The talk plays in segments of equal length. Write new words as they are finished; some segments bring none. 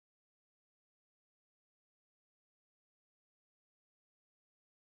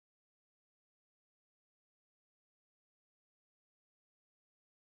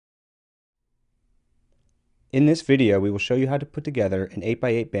In this video, we will show you how to put together an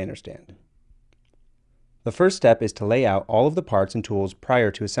 8x8 banner stand. The first step is to lay out all of the parts and tools prior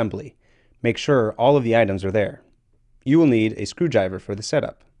to assembly. Make sure all of the items are there. You will need a screwdriver for the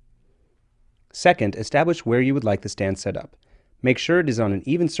setup. Second, establish where you would like the stand set up. Make sure it is on an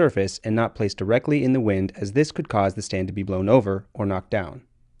even surface and not placed directly in the wind, as this could cause the stand to be blown over or knocked down.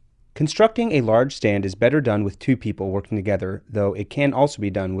 Constructing a large stand is better done with two people working together, though it can also be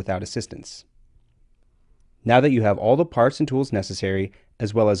done without assistance. Now that you have all the parts and tools necessary,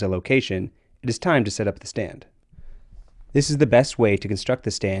 as well as a location, it is time to set up the stand. This is the best way to construct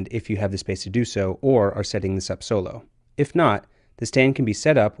the stand if you have the space to do so or are setting this up solo. If not, the stand can be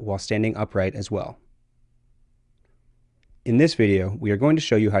set up while standing upright as well. In this video, we are going to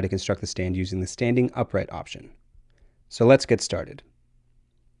show you how to construct the stand using the standing upright option. So let's get started.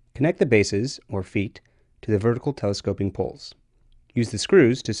 Connect the bases, or feet, to the vertical telescoping poles. Use the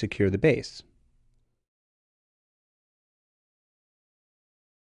screws to secure the base.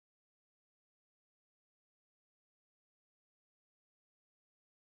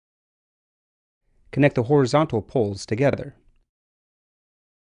 Connect the horizontal poles together.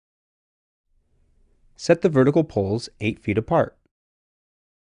 Set the vertical poles 8 feet apart.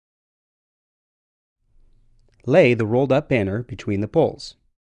 Lay the rolled up banner between the poles.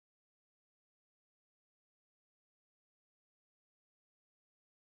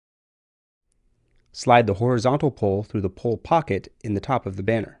 Slide the horizontal pole through the pole pocket in the top of the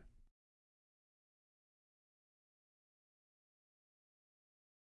banner.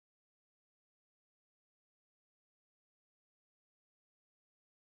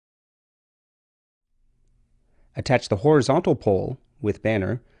 Attach the horizontal pole, with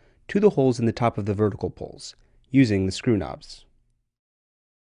banner, to the holes in the top of the vertical poles, using the screw knobs.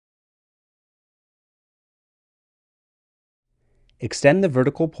 Extend the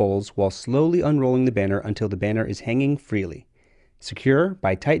vertical poles while slowly unrolling the banner until the banner is hanging freely. Secure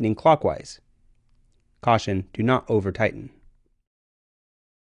by tightening clockwise. Caution, do not over-tighten.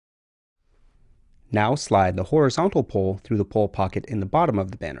 Now slide the horizontal pole through the pole pocket in the bottom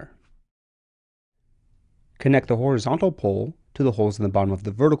of the banner. Connect the horizontal pole to the holes in the bottom of the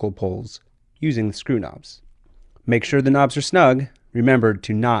vertical poles using the screw knobs. Make sure the knobs are snug. Remember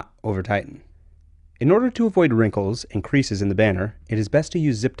to not over-tighten. In order to avoid wrinkles and creases in the banner, it is best to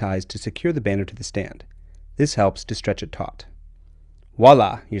use zip ties to secure the banner to the stand. This helps to stretch it taut.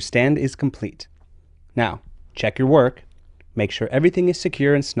 Voila! Your stand is complete. Now, check your work. Make sure everything is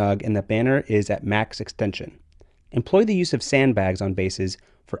secure and snug and the banner is at max extension. Employ the use of sandbags on bases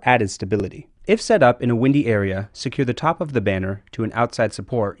for added stability. If set up in a windy area, secure the top of the banner to an outside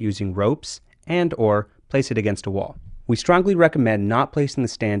support using ropes and/or place it against a wall. We strongly recommend not placing the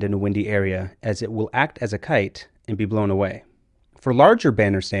stand in a windy area, as it will act as a kite and be blown away. For larger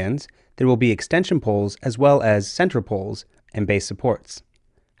banner stands, there will be extension poles as well as center poles and base supports.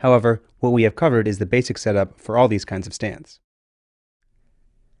 However, what we have covered is the basic setup for all these kinds of stands.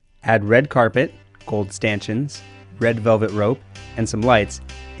 Add red carpet, gold stanchions, red velvet rope, and some lights,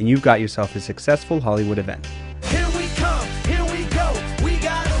 and you've got yourself a successful Hollywood event. Here we come, here we go, we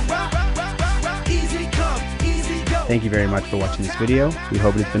gotta rock, rock, rock, rock, easy come, easy go. Thank you very much for watching this video. We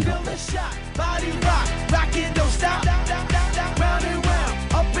hope it's been helpful. Body rock, rock it, don't stop.